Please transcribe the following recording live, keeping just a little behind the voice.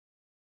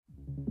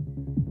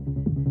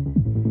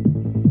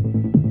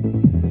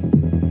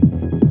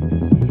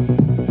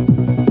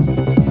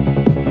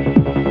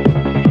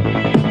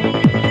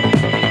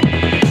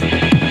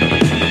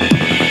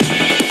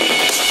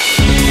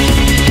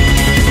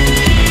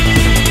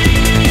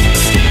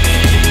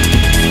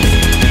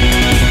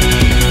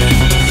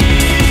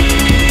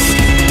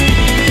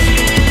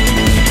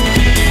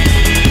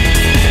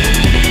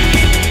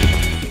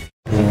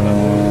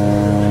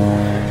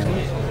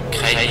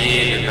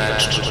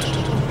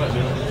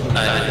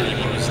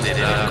Anonymous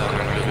débarque en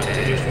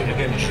Angleterre.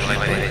 Je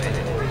répète,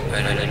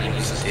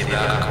 Anonymous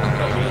débarque en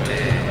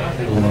Angleterre.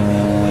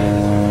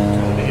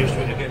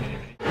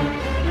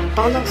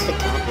 Pendant ce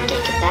temps,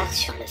 quelque part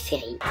sur le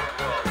ferry,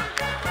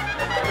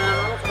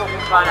 On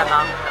ne pas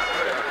là-bas.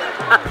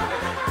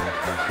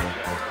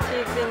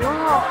 C'est Xénon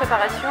en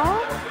préparation.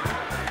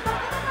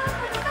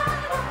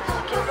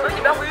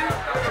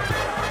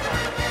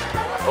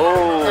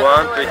 Oh,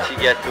 un petit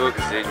gâteau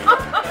Xénon.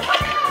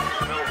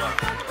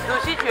 Toi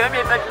aussi, tu aimes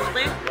les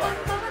pâtisseries?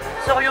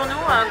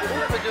 Serions-nous un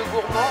groupe de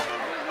gourmands?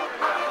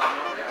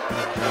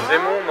 Nous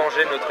aimons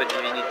manger notre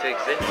divinité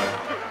Xénon.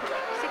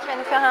 Qui c'est qui va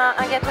nous faire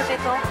un gâteau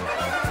tétan?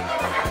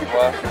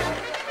 Moi.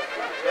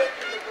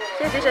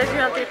 Qui a déjà vu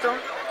un tétan?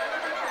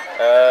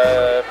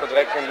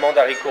 Faudrait qu'on demande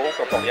à Ricoro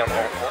quand on reviendra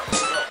en France.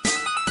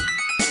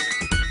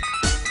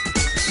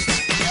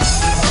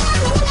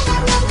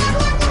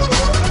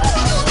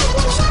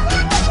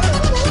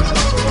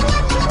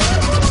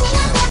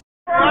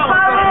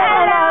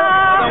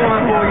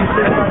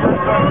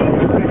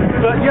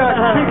 But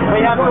yeah, we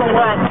have all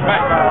that.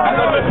 As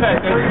I just said,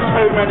 there's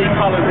so many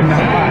colours in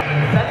that pack.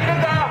 Salut les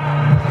gars,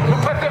 vous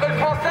préférez le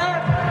français?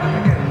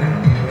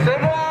 C'est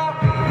moi,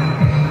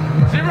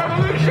 The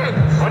Revolution.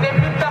 On est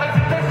venu de Paris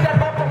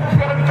spécialement pour vous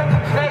faire une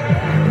petite fête.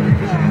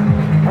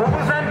 On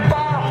vous aime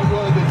pas,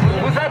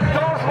 vous êtes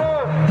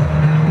dangereux,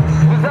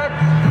 vous êtes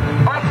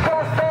un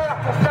cancer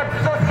pour cette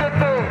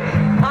société,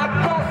 un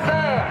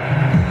cancer.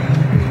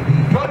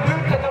 Notre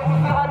but est de vous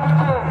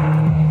éradiquer.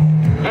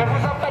 Ne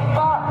vous en faites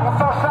pas, on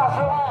s'en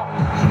chargera.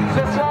 Que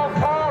ce soit en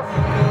France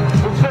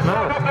ou que ce soit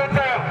en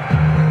Angleterre.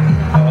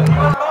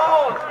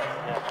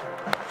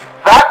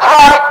 That's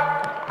right.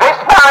 This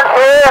man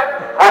here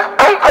was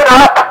beaten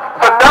up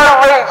for no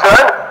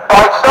reason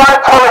by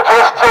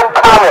Scientologists in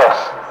Paris.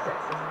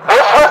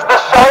 This was the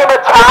same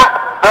attack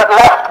that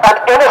left an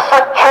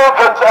innocent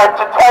children's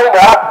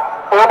entertainer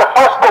in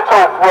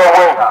hospital for a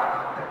week.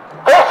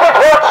 This is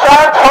what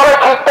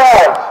Scientology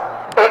does.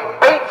 It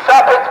beats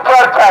up its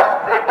protests.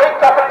 It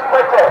beats up its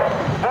critics.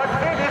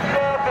 Voici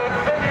l'histoire de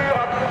Vicieux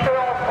racontée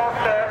en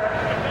français.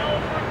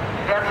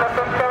 Il y a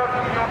 75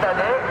 millions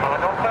d'années,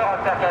 un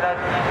empereur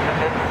intergalactique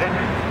nommé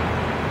Vénus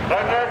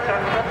régnait sur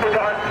une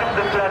confédération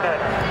de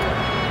planètes.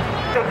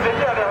 Cette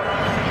Vénus avait un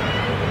souci.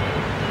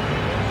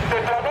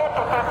 Ces planètes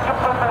ont un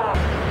surprenant.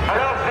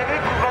 Alors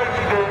Vénus trouva une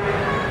idée.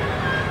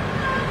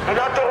 Il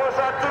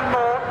interrogea tout le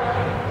monde.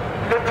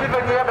 Il ne put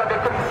venir dans des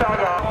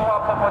commissariats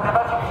à propos des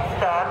machines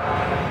fiscales.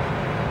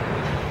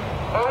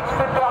 Et il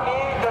s'est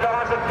permis de leur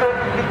injecter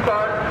du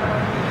glycol.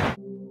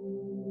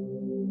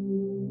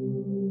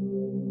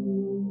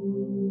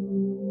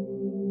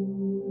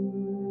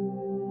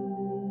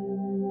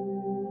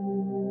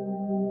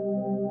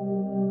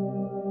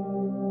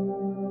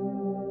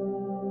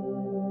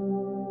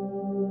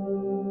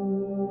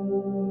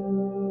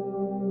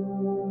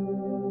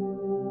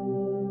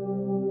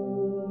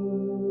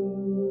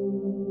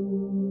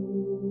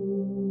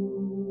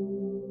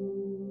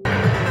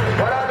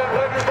 Voilà le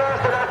vrai visage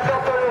de la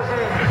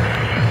scientologie.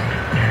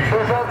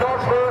 Des gens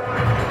dangereux,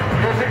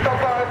 n'hésitant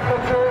pas à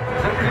respecter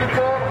les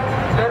critères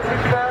des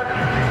systèmes.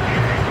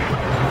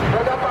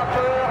 N'ayant pas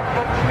peur,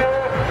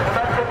 continuez de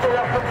maltraiter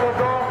leurs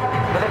composants,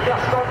 de les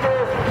faire chanter.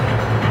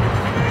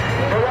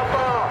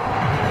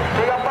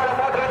 N'ayant pas la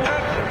moindre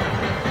éthique.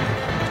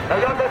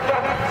 Ayant des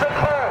services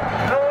secrets,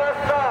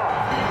 l'OSA.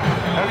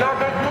 Ayant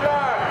des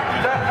goulags,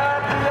 le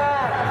NPA.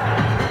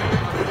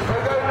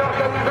 Ayant une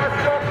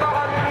organisation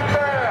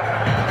paramilitaire.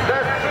 The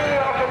Sea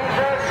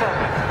Organization.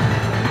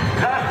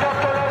 La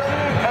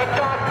scientologie est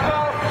un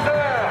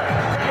cancer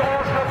qui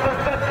ronge notre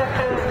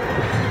société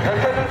et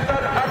que nous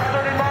sommes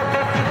absolument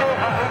décidés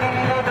à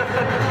éliminer de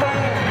ce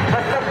pays, de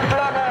cette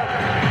planète.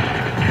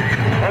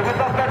 Et vous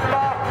en faites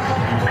pas,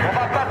 on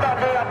va pas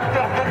tarder à vous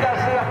faire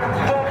dégager un coup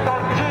de pompe dans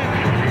le cul.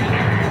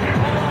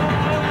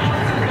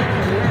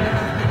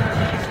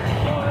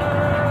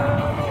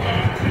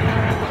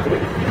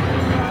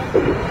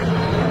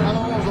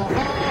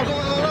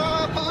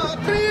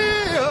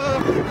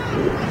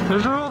 Le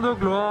jour de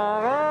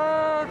gloire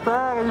est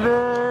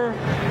arrivé.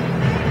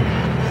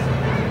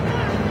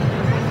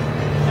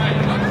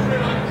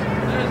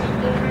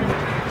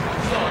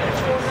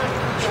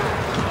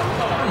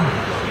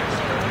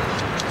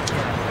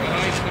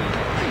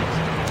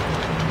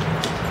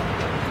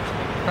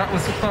 That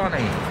was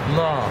funny.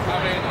 Laugh. I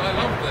mean, I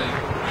love the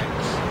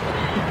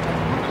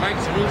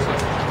banks are also.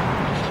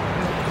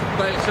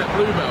 They accept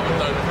Bluebell and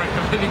don't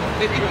recommend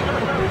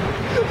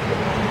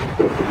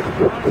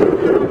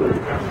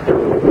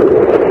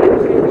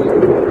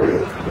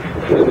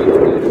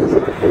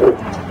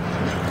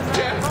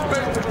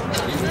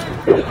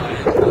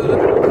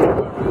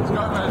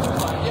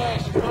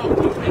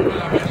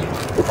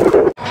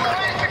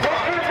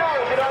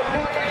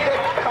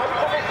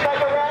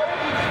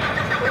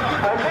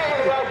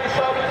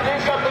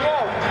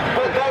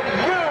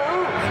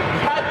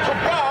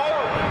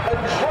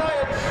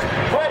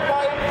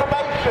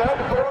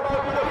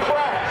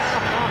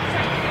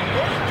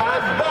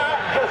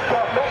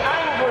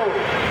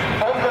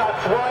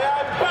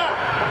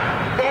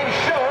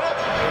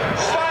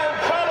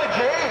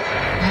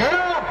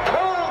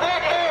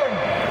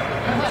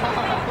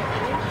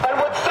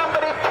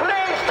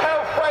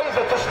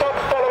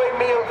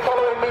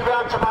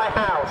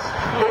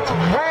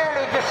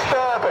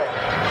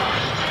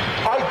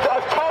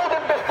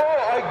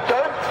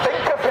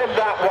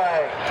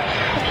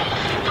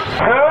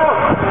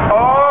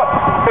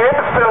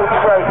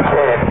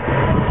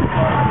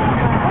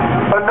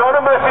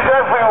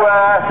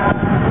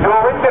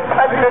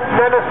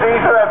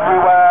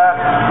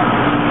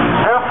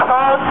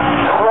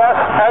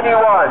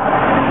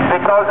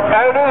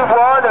any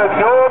one of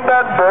your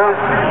members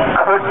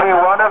could be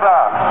one of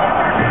us.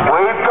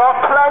 We've got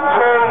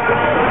plenty.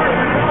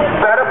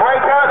 Better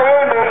break out the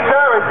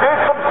e-meter and do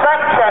some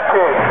scent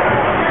checking.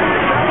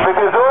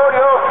 Because all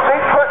your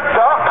secret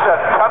docs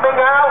are coming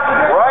out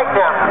right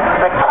now.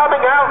 They're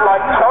coming out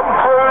like Tom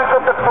Cruise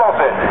of the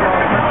closet.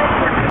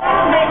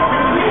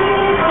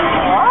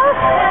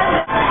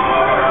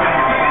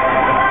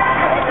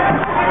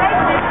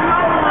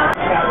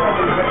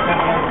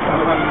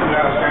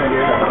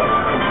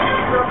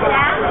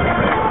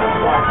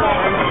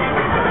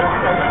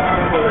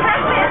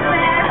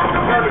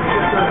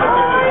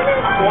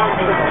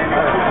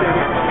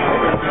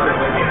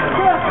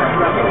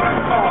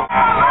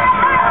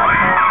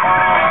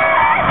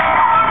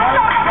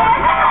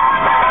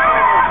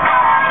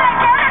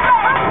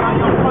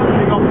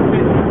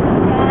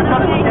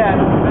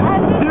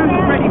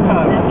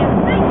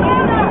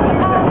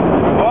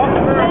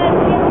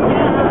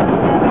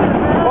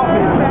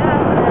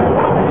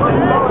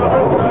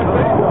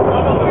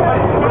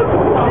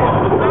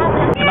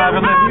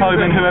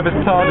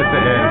 Whoever's TARDIS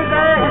it is.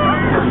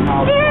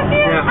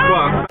 Yeah,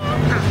 what?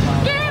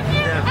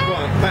 Yeah,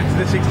 what? Back to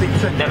the 16th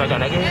century. Never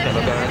gonna give, never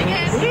gonna give.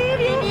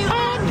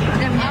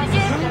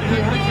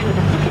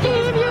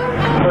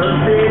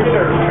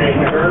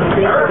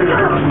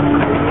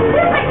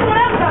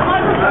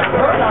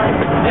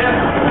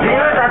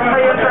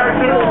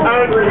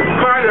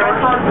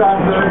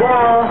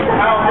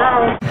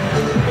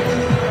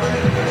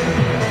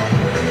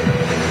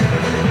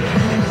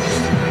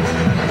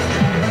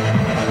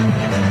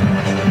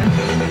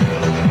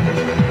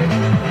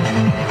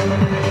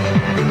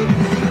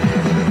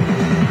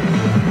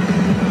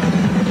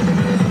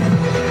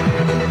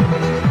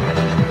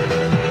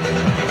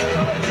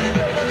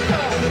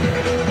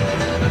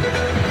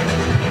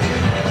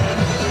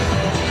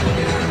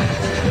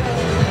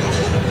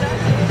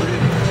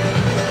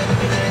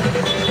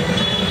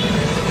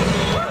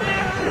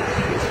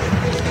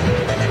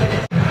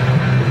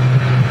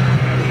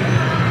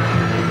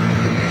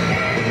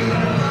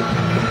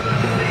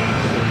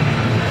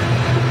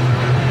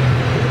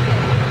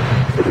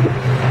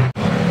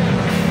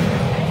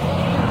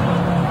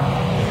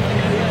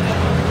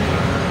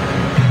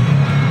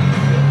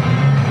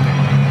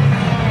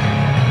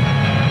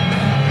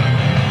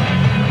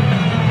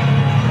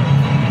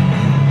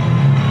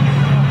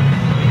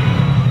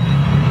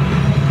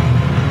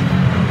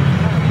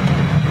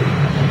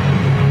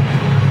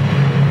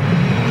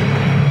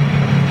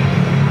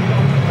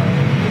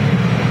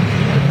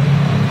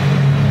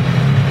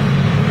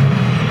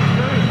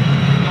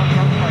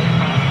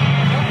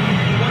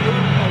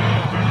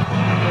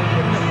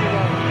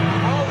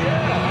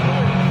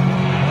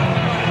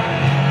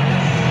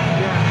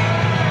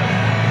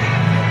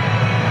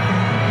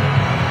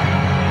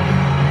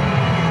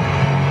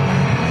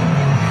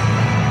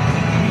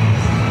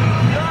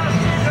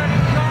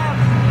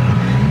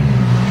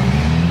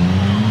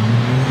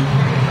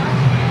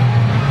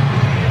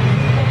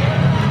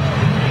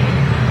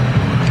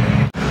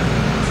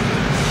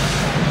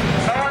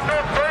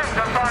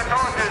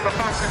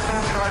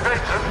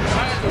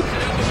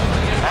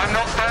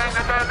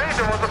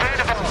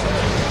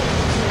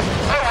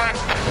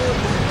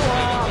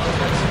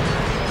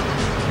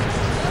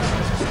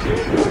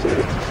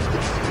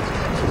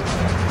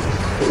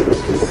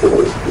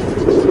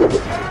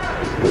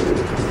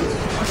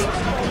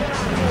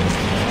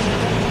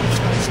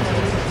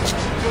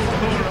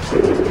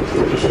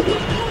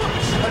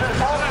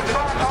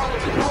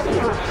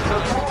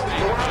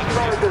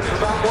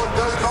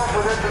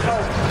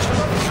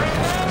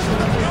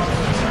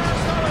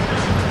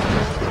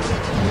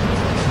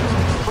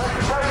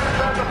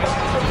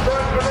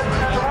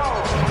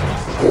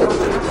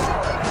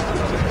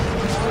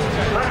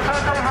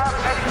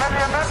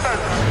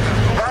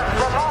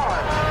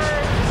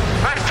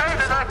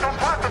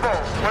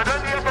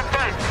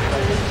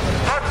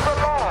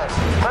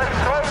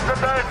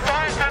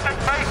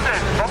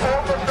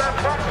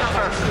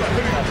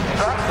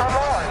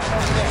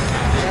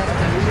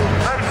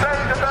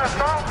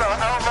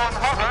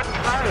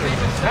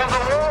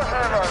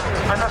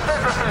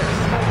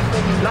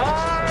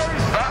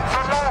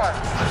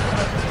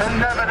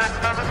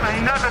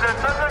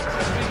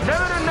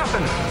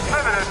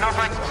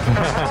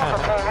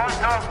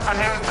 And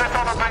he was just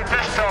on a big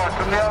discharge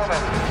from the army.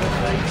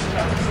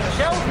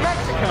 Shell's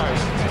Mexico,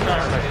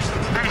 apparently.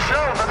 These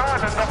shells and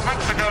islands of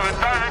Mexico and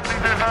directly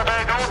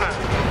disobeyed orders.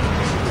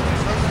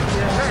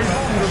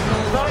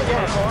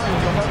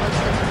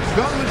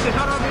 Gone with the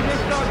horrible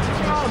discharge from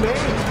the army,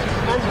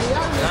 and the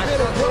only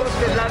bit of work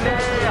is la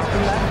mer.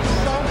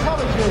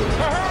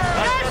 Scientology.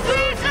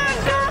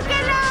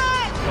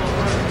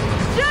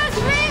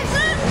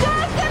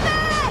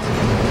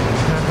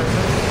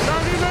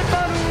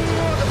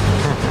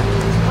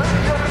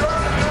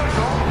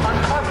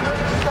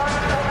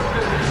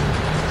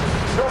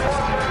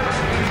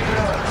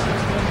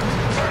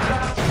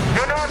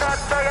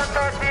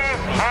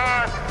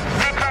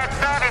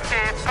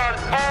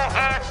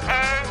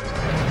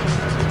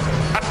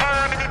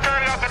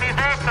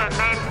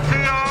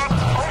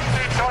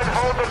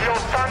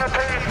 Sanity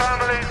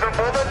please, the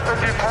moment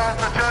as you pass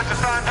the Church of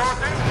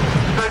Scientology.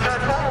 Stay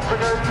careful,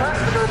 we're going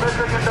to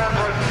missing and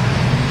downwards.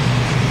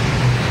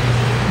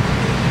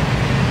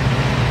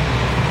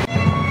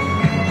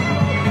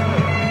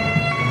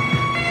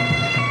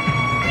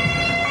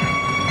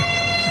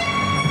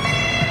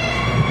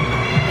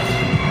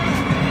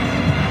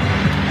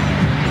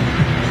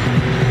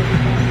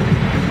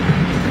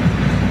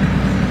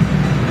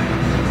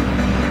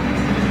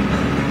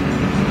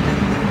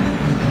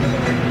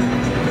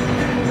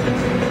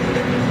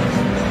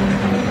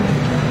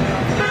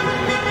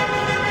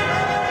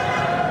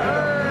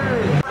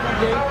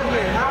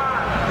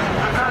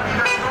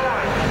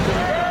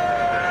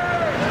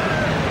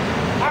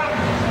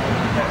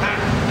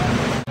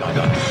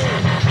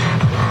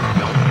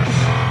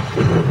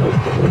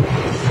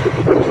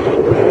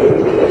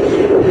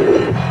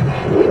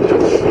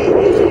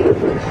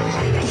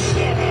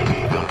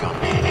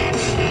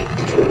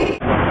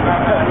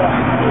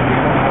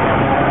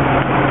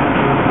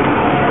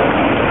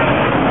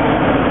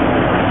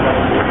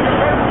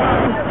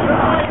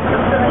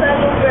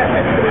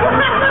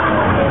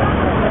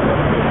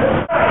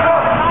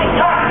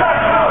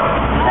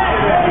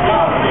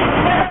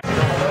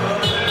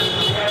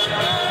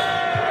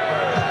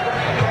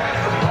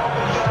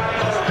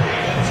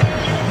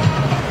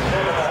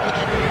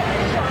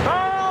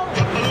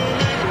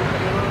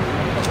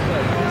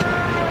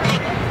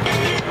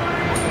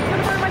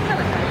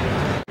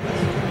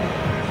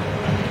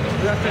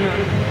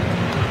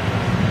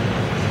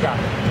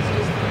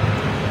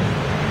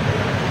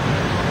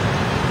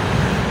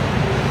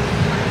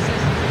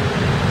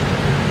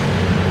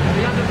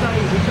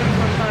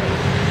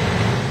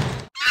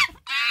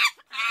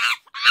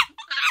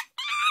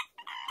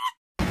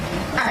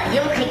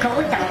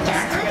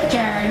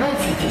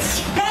 Londres, c'était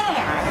super.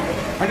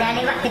 On est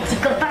allé voir tes petits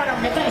copains en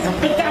Angleterre, ils ont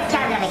pété un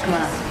câble avec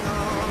moi.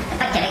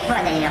 Pas qu'avec moi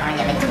d'ailleurs, il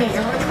y avait tous les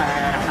autres.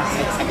 Enfin,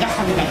 c'est bien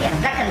fondu la gueule.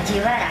 Là, comme tu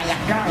vois, à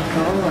l'arrière-plan,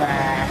 Rico,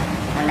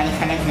 on a les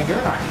falaises de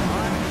Douvres.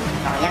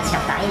 On regarde sur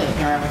Paris et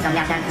puis on va vous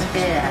emmerder un petit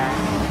peu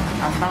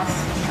en France.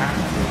 Hein.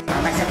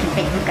 On va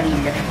s'occuper de vous comme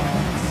il le faut.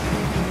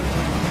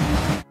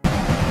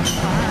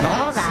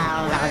 Bon,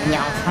 bah, on va revenir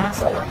en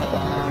France.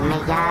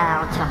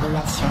 Méga en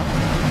turbulation.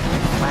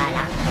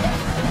 Voilà.